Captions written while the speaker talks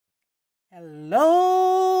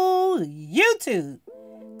Hello, YouTube.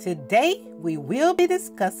 Today we will be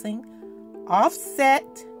discussing Offset,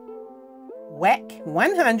 Whack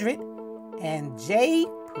 100, and J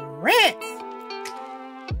Prince.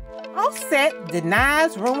 Offset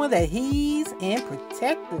denies rumor that he's in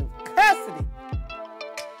protective custody.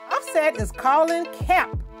 Offset is calling cap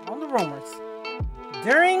on the rumors.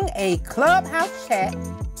 During a clubhouse chat,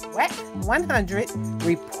 Whack 100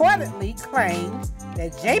 reportedly claimed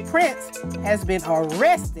that J Prince has been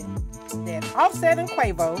arrested, that Offset and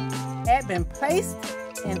Quavo had been placed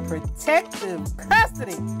in protective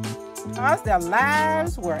custody because their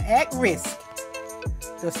lives were at risk.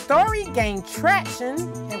 The story gained traction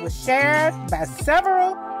and was shared by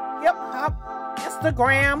several hip-hop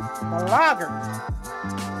Instagram bloggers.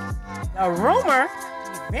 The rumor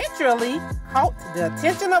eventually caught the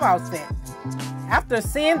attention of Offset. After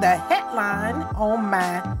seeing the headline on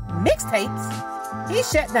my mixtapes, he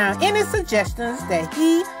shut down any suggestions that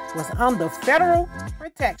he was under federal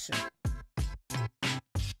protection.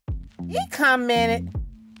 He commented,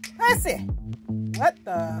 "Pussy, what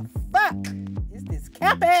the fuck is this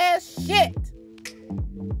cap-ass shit?"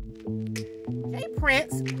 J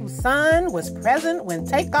Prince, whose son was present when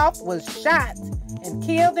Takeoff was shot and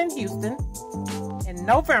killed in Houston in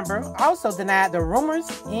November, also denied the rumors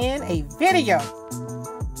in a video.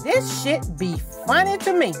 "This shit be funny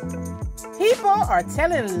to me. People are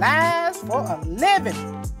telling lies for a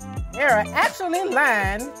living. They're actually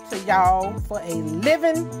lying to y'all for a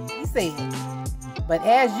living," he said. "But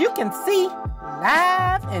as you can see,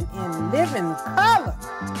 live and in living color,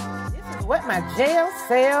 this is what my jail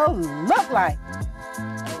cell looked like."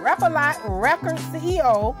 The Rap-A-Lot record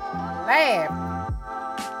CEO laughed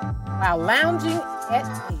while lounging at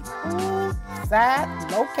a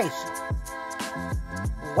poolside location.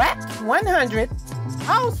 Whack 100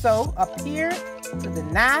 also appeared to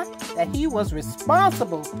deny that he was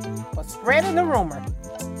responsible for spreading the rumor.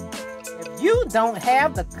 "If you don't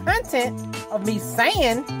have the content of me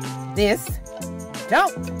saying this,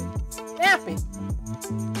 don't stamp it,"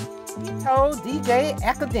 he told DJ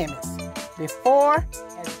Academics before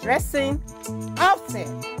addressing Offset,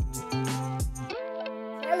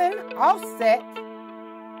 telling Offset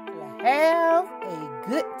to have a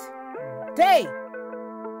good day.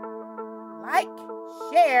 Like,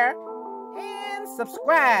 share, and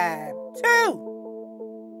subscribe to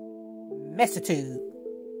Messitude.